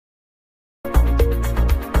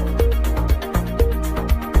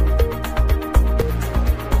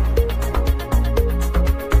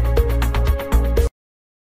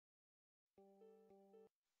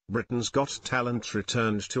Britain's Got Talent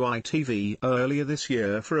returned to ITV earlier this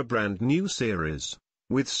year for a brand new series,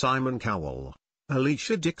 with Simon Cowell,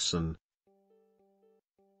 Alesha Dixon,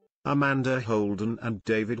 Amanda Holden and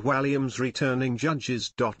David Walliams returning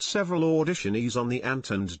judges. Several auditionees on the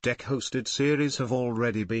Ant and Dec hosted series have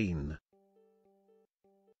already been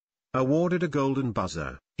awarded a golden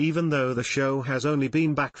buzzer, even though the show has only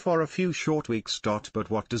been back for a few short weeks. But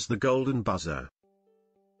what does the golden buzzer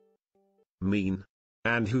mean?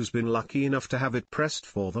 And who's been lucky enough to have it pressed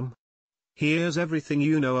for them? Here's everything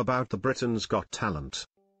you know about the Britain's Got Talent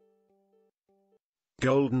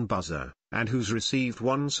golden buzzer, and who's received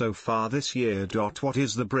one so far this year. What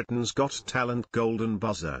is the Britain's Got Talent golden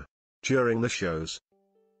buzzer? During the show's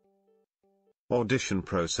audition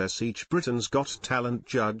process, each Britain's Got Talent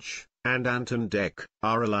judge, and Ant and Dec,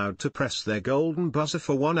 are allowed to press their golden buzzer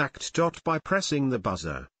for one act. By pressing the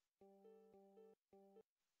buzzer,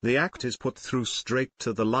 the act is put through straight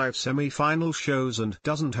to the live semi-final shows and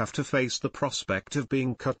doesn't have to face the prospect of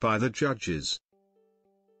being cut by the judges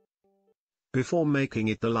before making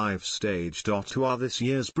it the live stage. Who are this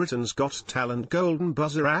year's Britain's Got Talent golden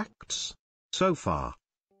buzzer acts? So far,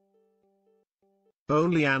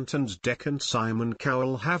 only Ant and Dec and Simon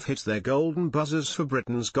Cowell have hit their golden buzzers for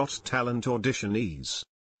Britain's Got Talent auditionees.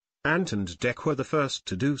 Ant and Dec were the first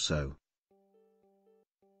to do so,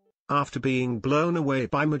 after being blown away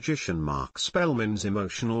by magician Mark Spellman's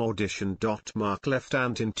emotional audition. Mark left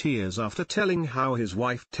Ant in tears after telling how his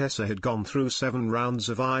wife Tessa had gone through 7 rounds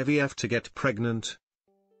of IVF to get pregnant,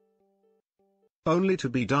 only to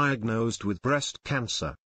be diagnosed with breast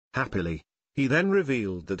cancer. Happily, he then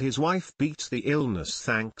revealed that his wife beat the illness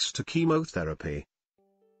thanks to chemotherapy,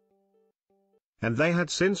 and they had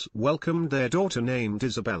since welcomed their daughter named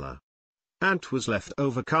Isabella. Ant was left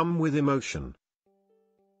overcome with emotion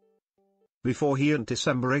before he and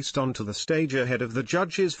December raced onto the stage ahead of the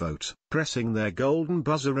judges' vote, pressing their golden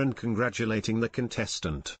buzzer and congratulating the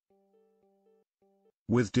contestant,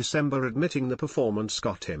 with December admitting the performance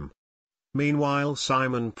got him. Meanwhile,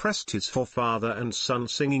 Simon pressed his for father and son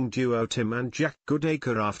singing duo Tim and Jack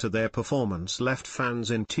Goodacre after their performance left fans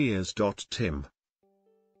in tears. Tim,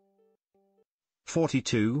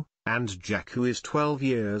 42, and Jack, who is 12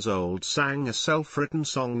 years old, sang a self-written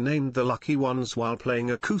song named The Lucky Ones while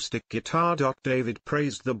playing acoustic guitar. David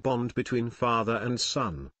praised the bond between father and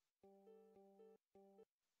son,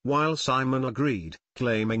 while Simon agreed,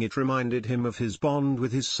 claiming it reminded him of his bond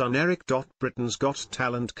with his son Eric. Britain's Got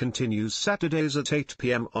Talent continues Saturdays at 8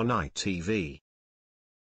 p.m. on ITV.